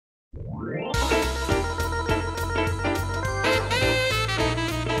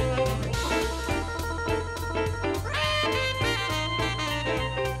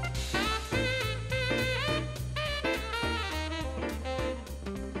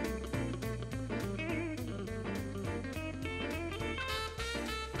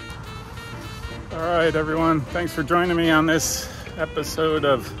All right, everyone. Thanks for joining me on this episode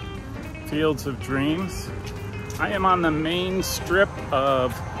of Fields of Dreams. I am on the main strip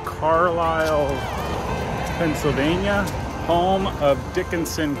of Carlisle, Pennsylvania, home of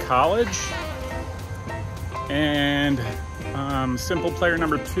Dickinson College. And SimplePlayer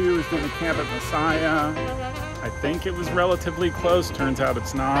number 2 is going to camp at Messiah. I think it was relatively close. Turns out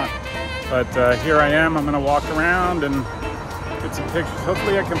it's not. But here I am. I'm going to walk around and get some pictures.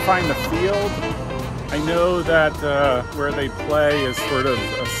 Hopefully I can find the field. I know that where they play is sort of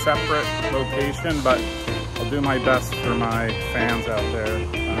a separate location, but I'll do my best for my fans out there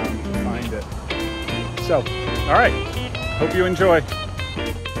to find it. So, all right. Hope you enjoy.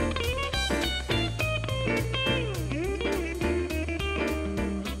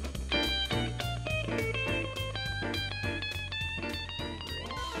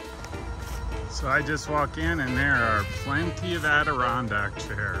 So I just walk in and there are plenty of Adirondack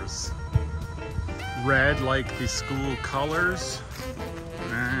chairs. Red like the school colors,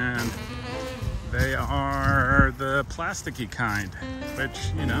 and they are the plasticky kind, which,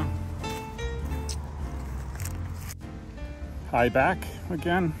 you know. High back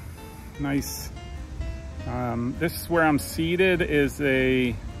again, nice. This is where I'm seated is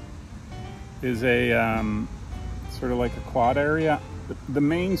a sort of like a quad area. The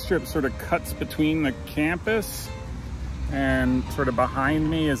main strip sort of cuts between the campus, and sort of behind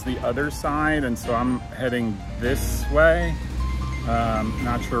me is the other side, and so I'm heading this way.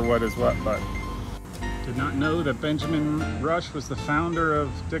 Not sure what is what, but did not know that Benjamin Rush was the founder of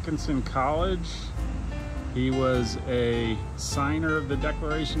Dickinson College. He was a signer of the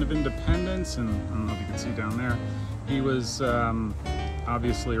Declaration of Independence, and I don't know if you can see down there. He was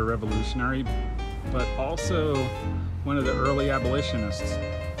obviously a revolutionary, but also one of the early abolitionists.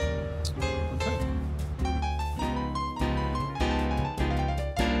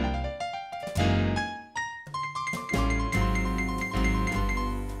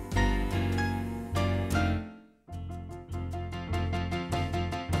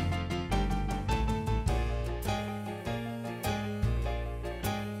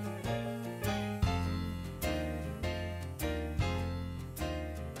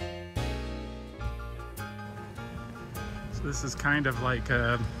 This is kind of like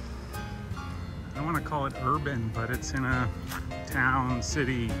a, I don't want to call it urban, but it's in a town,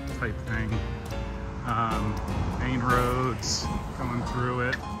 city type thing. Main roads going through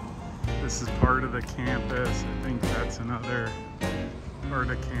it. This is part of the campus. I think that's another part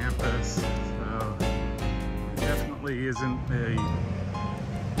of campus. So it definitely isn't a, you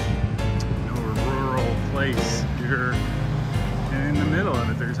know, a rural place. You're in the middle of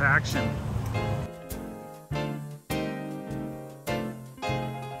it. There's action.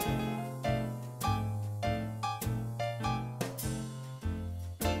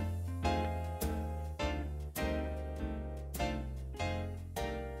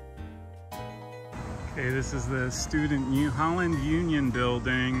 Okay, this is the Holland Union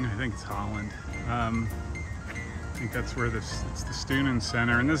building. I think it's Holland. I think that's where it's the student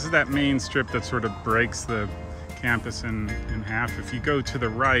center. And this is that main strip that sort of breaks the campus in half. If you go to the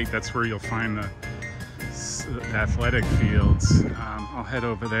right, that's where you'll find the athletic fields. I'll head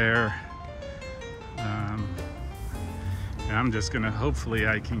over there. And I'm just gonna, hopefully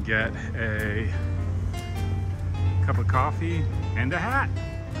I can get a cup of coffee and a hat.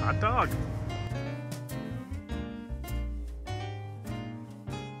 Hot dog.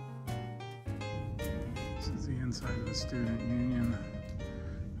 Inside of the student union.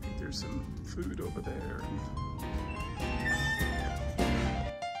 I think there's some food over there.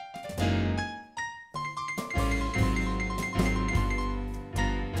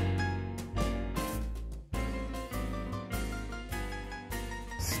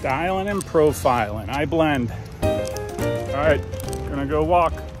 Styling and profiling. I blend. All right, gonna go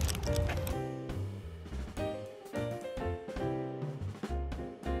walk.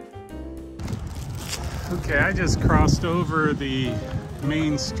 Okay, I just crossed over the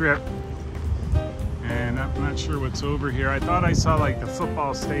main strip and I'm not sure what's over here. I thought I saw like the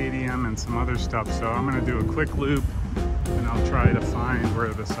football stadium and some other stuff, so I'm gonna do a quick loop and I'll try to find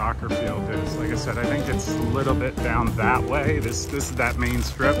where the soccer field is. Like I said, I think it's a little bit down that way. This is that main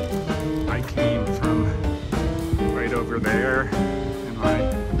strip. I came from right over there in my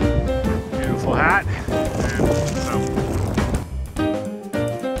beautiful hat, and so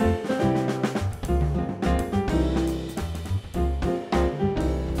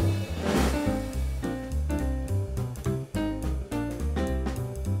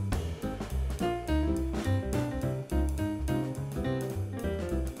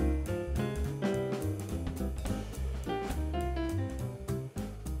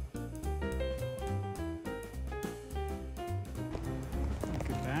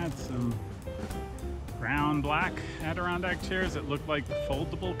some black Adirondack chairs that look like the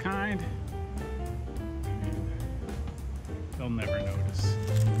foldable kind. They'll never notice.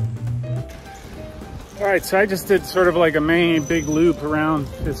 All right, so I just did sort of like a big loop around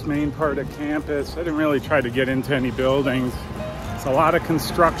this main part of campus. I didn't really try to get into any buildings. It's a lot of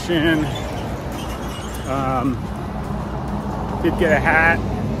construction. Did get a hat,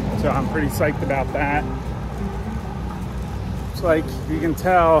 so I'm pretty psyched about that. It's like you can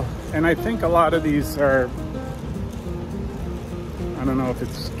tell, and I think a lot of these are, I don't know if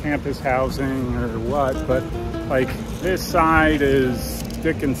it's campus housing or what, but like this side is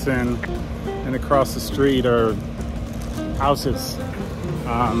Dickinson and across the street are houses.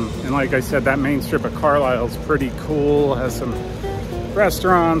 And like I said, that main strip of Carlisle is pretty cool, has some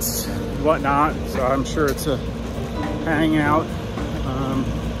restaurants, whatnot, so I'm sure it's a hangout.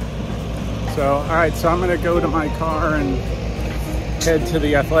 All right, so I'm gonna go to my car and head to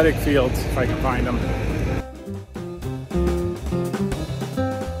the athletic fields if I can find them.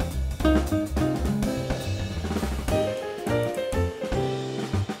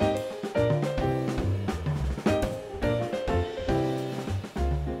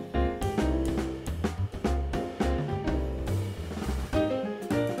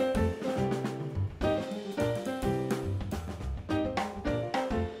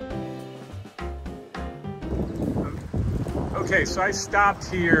 Okay, so I stopped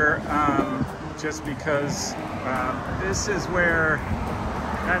here just because this is where,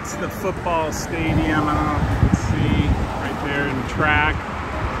 that's the football stadium. I don't know if you can see right there in the track.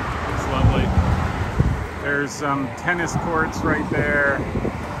 It's lovely. There's tennis courts right there.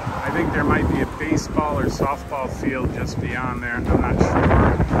 I think there might be a baseball or softball field just beyond there. I'm not sure.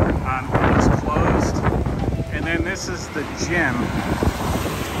 It's closed. And then this is the gym,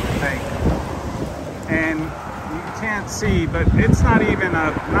 I think. And can't see, but it's not even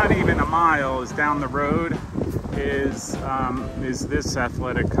a mile is down the road is this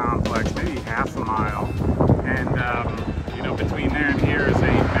athletic complex, maybe half a mile. And you know, between there and here is a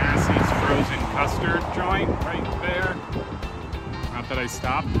Massey's frozen custard joint right there. Not that I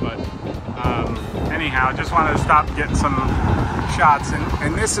stopped, but anyhow, just wanted to stop and get some shots.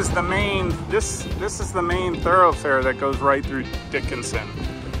 And this is the main this is the main thoroughfare that goes right through Dickinson.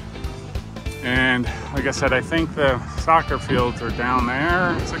 And like I said, I think the soccer fields are down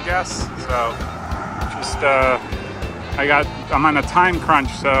there, is a guess. So just, I'm on a time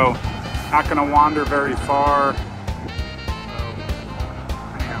crunch, so not gonna wander very far.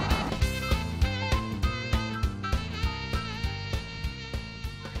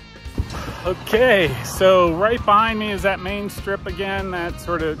 Okay, so right behind me is that main strip again. That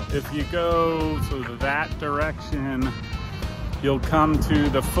sort of, if you go sort of that direction, you'll come to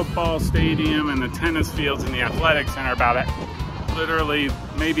the football stadium and the tennis fields and the athletic center about literally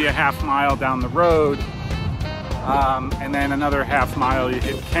maybe a half mile down the road. And then another half mile you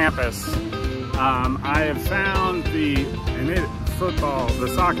hit campus. I have found the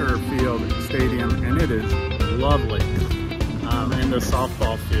soccer field stadium, and it is lovely. And the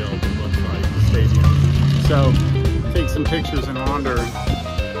softball field, it looks like, the stadium. So take some pictures and wander.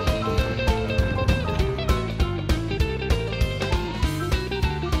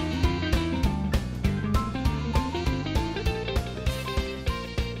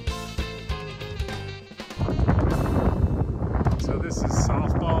 So this is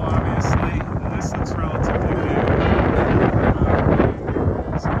softball, obviously. This looks relatively new.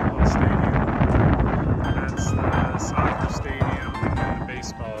 Softball stadium. That's the soccer stadium, and the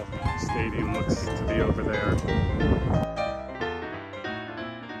baseball stadium looks to be over there.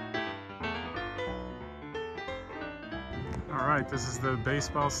 All right, this is the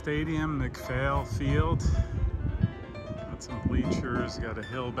baseball stadium, McPhail Field. Got some bleachers, got a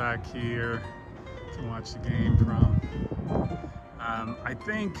hill back here to watch the game from. I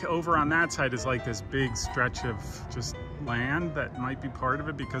think over on that side is like this big stretch of just land that might be part of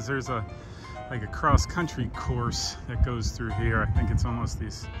it, because there's like a cross-country course that goes through here. I think it's almost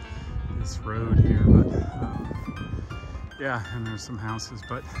this road here, but yeah, and there's some houses,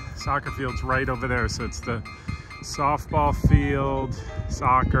 but soccer field's right over there. So it's the softball field,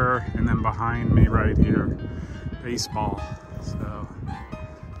 soccer, and then behind me right here, baseball. So,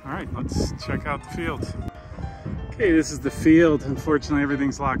 all right, let's check out the field. Okay, this is the field. Unfortunately,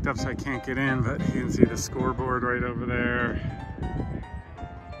 everything's locked up, so I can't get in, but you can see the scoreboard right over there.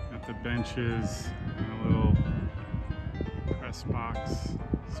 Got the benches and a little press box,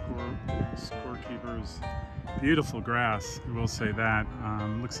 scorekeepers. Beautiful grass, I will say that.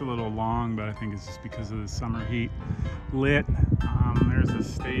 Looks a little long, but I think it's just because of the summer heat. Lit. There's a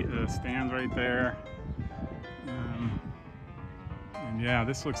stand right there. And yeah,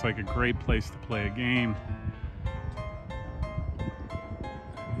 this looks like a great place to play a game.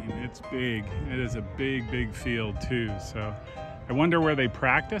 it's big. It is a big field too. So I wonder where they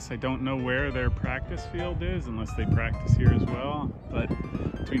practice. I don't know where their practice field is unless they practice here as well. But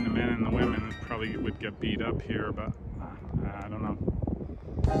between the men and the women, it probably would get beat up here, but I don't know.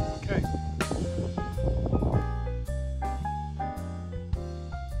 Okay.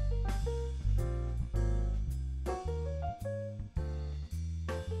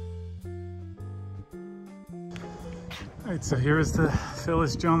 All right, so here's the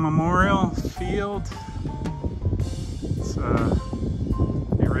Phyllis Jones Memorial Field.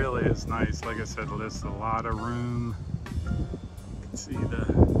 It really is nice. Like I said, there's a lot of room. You can see the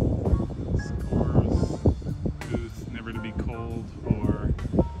scores, booth, never to be cold or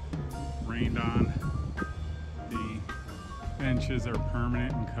rained on. The benches are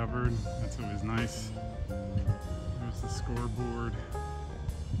permanent and covered. That's always nice. There's the scoreboard.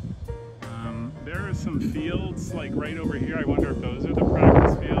 There are some fields like right over here. I wonder if those are the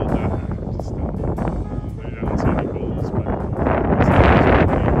practice fields. I just don't know. I don't see any goals, but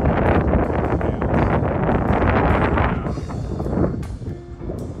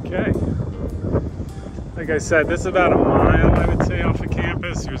okay. Like I said, this is about a mile, I would say, off of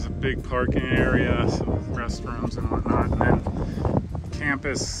campus. There's a big parking area, some restrooms and whatnot. And then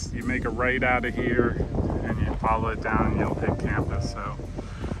campus, you make a right out of here and you follow it down and you'll hit campus.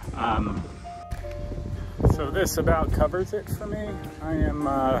 So this about covers it for me. I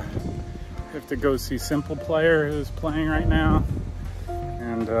have to go see SimplePlayer, who's playing right now.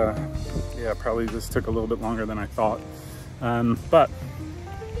 And yeah, probably just took a little bit longer than I thought. But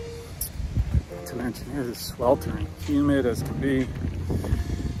not to mention, it is sweltering, humid as can be.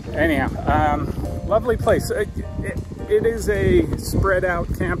 Anyhow, lovely place. It is a spread out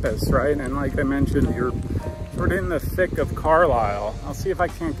campus, right? And like I mentioned, you're sort of in the thick of Carlisle. I'll see if I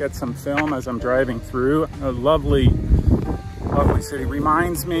can't get some film as I'm driving through. A lovely city.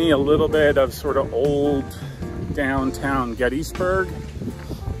 Reminds me a little bit of sort of old downtown Gettysburg.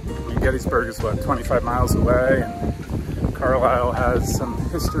 I mean, Gettysburg is what, 25 miles away, and Carlisle has some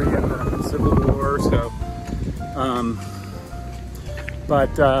history in the Civil War, so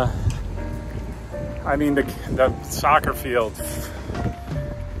I mean, the soccer field,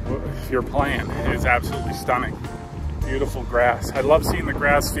 if you're playing, is absolutely stunning. Beautiful grass. I love seeing the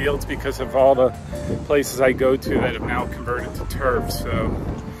grass fields because of all the places I go to that have now converted to turf. So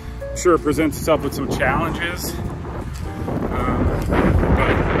I'm sure it presents itself with some challenges. But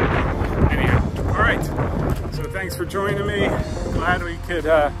anyhow, all right. So thanks for joining me. Glad we could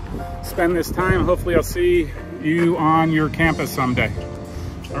spend this time. Hopefully I'll see you on your campus someday.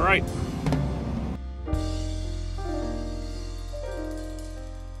 All right.